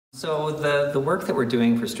So the work that we're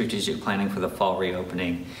doing for strategic planning for the fall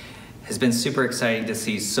reopening has been super exciting to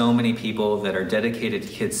see so many people that are dedicated to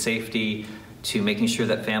kids' safety, to making sure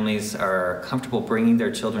that families are comfortable bringing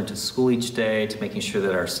their children to school each day, to making sure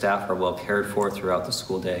that our staff are well cared for throughout the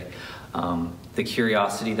school day. The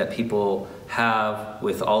curiosity that people have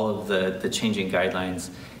with all of the changing guidelines,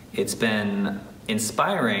 it's been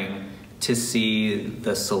inspiring to see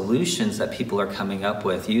the solutions that people are coming up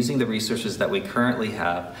with using the resources that we currently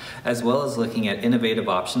have, as well as looking at innovative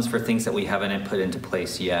options for things that we haven't put into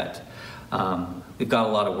place yet. We've got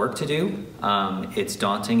a lot of work to do. It's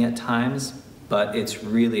daunting at times, but it's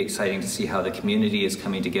really exciting to see how the community is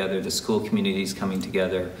coming together, the school community is coming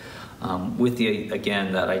together, with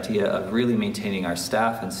again, that idea of really maintaining our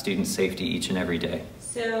staff and student safety each and every day.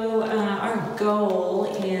 So our goal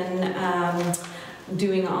in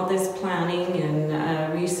doing all this planning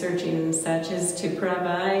and researching and such is to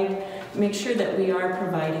make sure that we are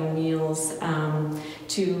providing meals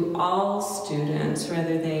to all students,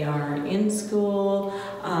 whether they are in school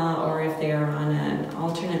or if they are on an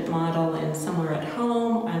alternate model and somewhere at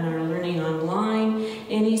home and are learning online.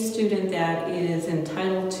 Any student that is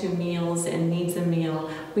entitled to meals and needs a meal,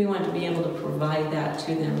 we want to be able to provide that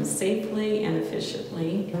to them safely and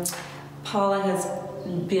efficiently. Paula has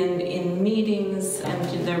been in meetings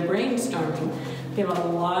and they're brainstorming. We have a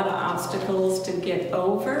lot of obstacles to get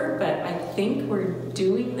over, but I think we're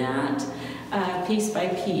doing that piece by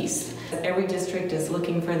piece. Every district is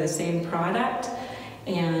looking for the same product,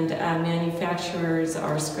 and manufacturers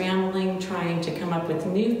are scrambling, trying to come up with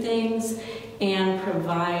new things and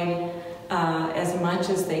provide as much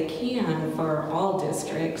as they can for all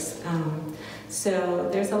districts. So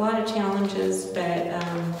there's a lot of challenges, but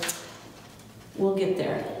we'll get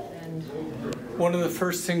there. One of the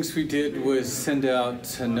first things we did was send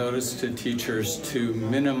out a notice to teachers to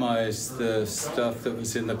minimize the stuff that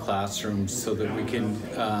was in the classroom so that we can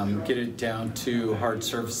get it down to hard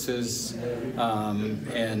surfaces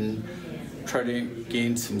and try to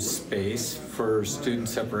gain some space for student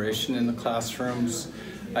separation in the classrooms.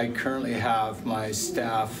 I currently have my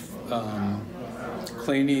staff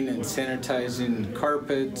cleaning and sanitizing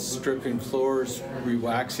carpets, stripping floors,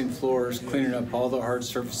 re-waxing floors, cleaning up all the hard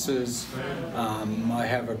surfaces. I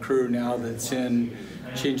have a crew now that's in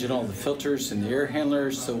changing all the filters and the air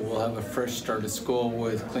handlers, so we'll have a fresh start of school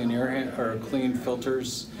with clean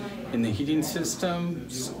filters in the heating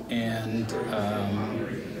systems, and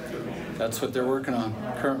that's what they're working on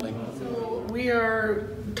currently. We are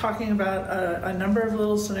talking about a number of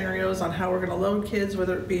little scenarios on how we're going to load kids,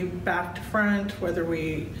 whether it be back to front, whether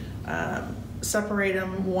we separate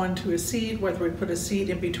them one to a seat, whether we put a seat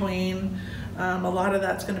in between. A lot of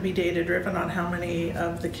that's going to be data driven on how many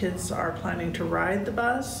of the kids are planning to ride the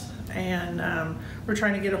bus, and we're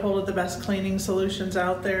trying to get a hold of the best cleaning solutions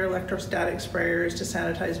out there, electrostatic sprayers to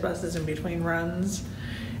sanitize buses in between runs,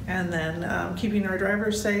 and then keeping our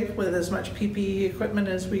drivers safe with as much PPE equipment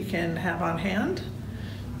as we can have on hand.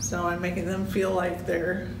 So I'm making them feel like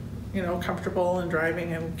they're, comfortable in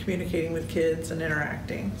driving and communicating with kids and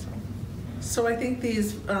interacting. So I think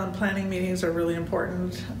these planning meetings are really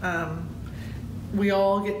important. We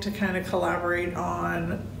all get to kind of collaborate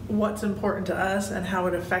on what's important to us and how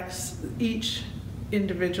it affects each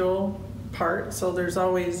individual part. So there's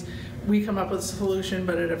always, we come up with a solution,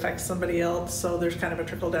 but it affects somebody else. So there's kind of a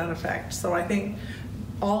trickle-down effect. So I think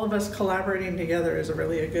all of us collaborating together is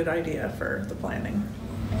really a good idea for the planning.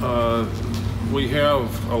 We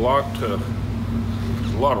have a lot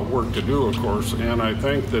of work to do, of course, and I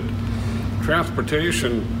think that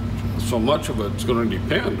transportation, so much of it's going to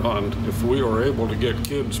depend on if we are able to get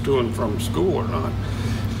kids to and from school or not.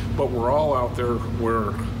 But we're all out there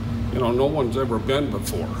where, no one's ever been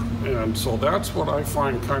before. And so that's what I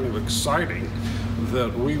find kind of exciting,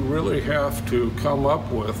 that we really have to come up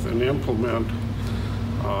with and implement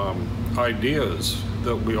ideas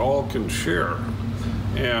that we all can share.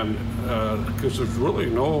 And because there's really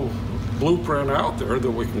no blueprint out there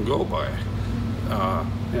that we can go by.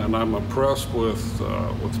 And I'm impressed with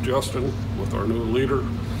Justin, with our new leader.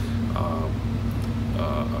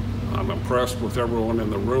 I'm impressed with everyone in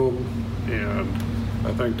the room, and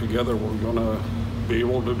I think together we're going to be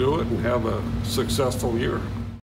able to do it and have a successful year.